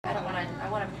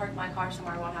a car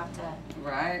somewhere, we won't have to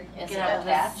Right. get out of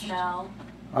the snow.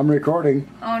 I'm recording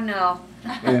Oh no.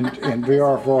 in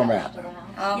VR format.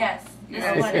 Oh, Yes.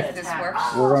 yeah, This one if is this attached. works.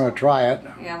 We're going to try it.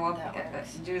 Yeah, we'll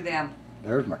do them.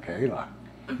 There's Michaela.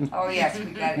 Oh yes, we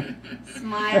got it.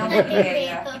 Smile,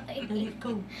 Michaela.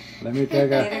 Let me take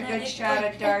Get a... a good shot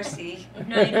at Darcy.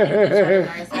 No, you don't get a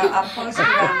shot at I'll post it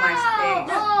on my space.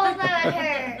 Oh, that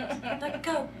hurt. Let it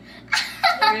go.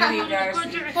 Pretty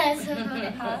Darcy. That's so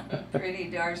funny. Pretty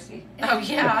Darcy. Oh,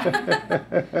 yeah.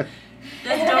 Just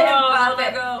don't let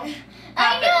it go. I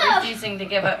Puppet know. refusing to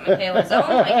give up Michaela's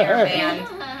own hairband.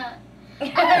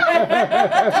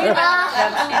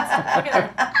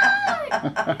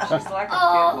 She's like a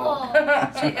pit bull.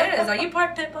 She is. Are you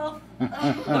part pit bull?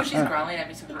 Oh, she's growling at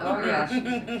me sometimes. Oh yeah, she's a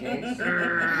case.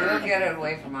 We'll get it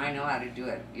away from her. I know how to do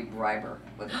it. You bribe her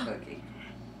with a cookie.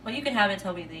 Well, you can have it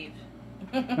till we leave.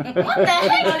 What the You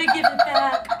heck? gotta give it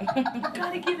back. You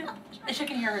gotta give it. She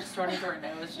can hear her snorting through her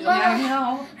nose. Yeah, I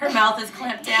know. Her mouth is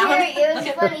clamped down. It was Look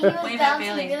at- funny. He was wave at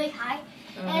bouncing Bailey. really high,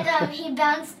 and he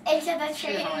bounced into the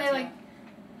tree, and they're like,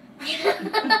 it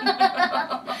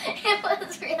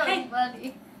was really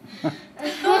funny.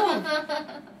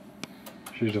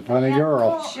 She's a funny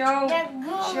girl.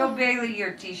 Show Bailey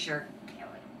your T-shirt.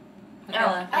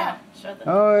 Michaela, yeah. Show them.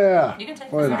 Oh, yeah. You can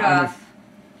take What this is off. Rudolph.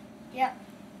 Yep.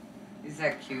 Is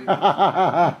that cute?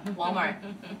 Walmart.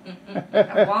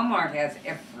 Walmart has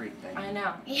everything. I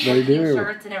know. They do.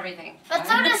 Shirts and everything. But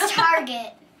so does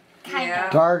Target. Kind Yeah.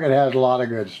 Target has a lot of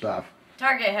good stuff.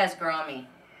 Target has Grammy.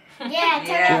 of. Yeah, Target.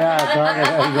 Yeah, Target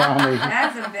has Grammy.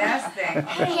 That's the best thing.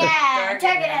 Yeah,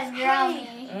 Target has Grammy.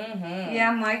 Mm-hmm.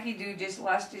 Yeah, Mikey Doo just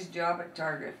lost his job at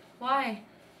Target. Why?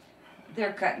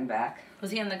 They're cutting back.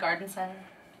 Was he in the garden center?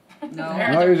 No.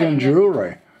 No, he's in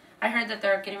jewelry. I heard that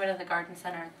they're getting rid of the garden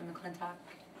center at the McClintock.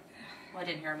 Well, I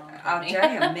didn't hear Mom. I'll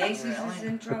tell you, Macy's is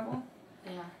in trouble.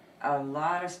 Yeah. A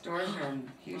lot of stores are in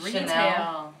huge Retail.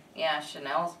 Chanel. Yeah,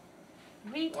 Chanel's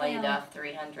laid Retail. off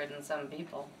 300 and some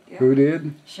people. Who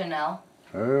did? Chanel.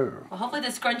 Oh. Well, hopefully the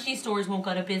scrunchy stores won't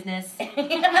go to business. You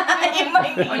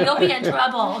might Or you'll be in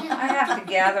trouble. I have to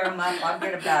gather them up. I'll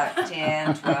get about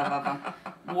 10, 12 of them.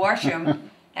 Wash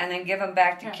them, and then give them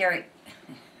back to Carrie.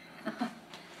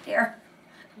 Here.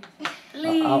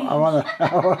 I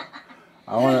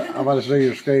want to see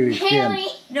your scaly skin. Bailey.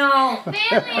 No. Bailey.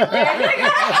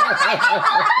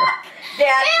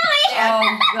 Dad.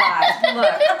 Oh, gosh.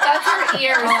 Look. That's her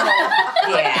ears.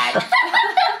 Dad.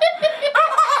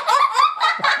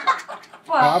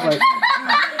 Well, Puppet.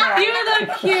 You look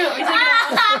cute. He's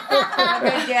like, look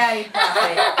at Daddy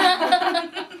Puppet.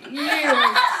 You.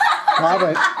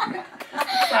 Puppet.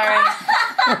 sorry.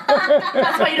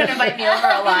 That's why you don't invite me over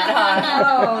a lot, huh?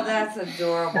 Oh, that's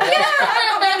adorable. I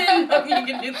didn't know you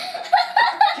could do that.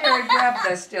 Carrie, grab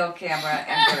the still camera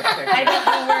and get a picture. I don't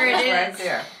know where it It's is. right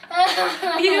there.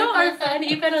 You are funny.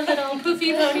 You've got a little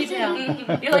poofy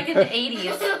ponytail. You're like in the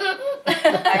 80s. I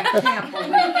can't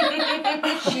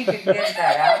believe she could get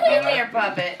that out. Give me your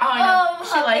puppet. Oh, I know. Oh,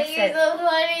 She likes you're it. so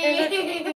funny.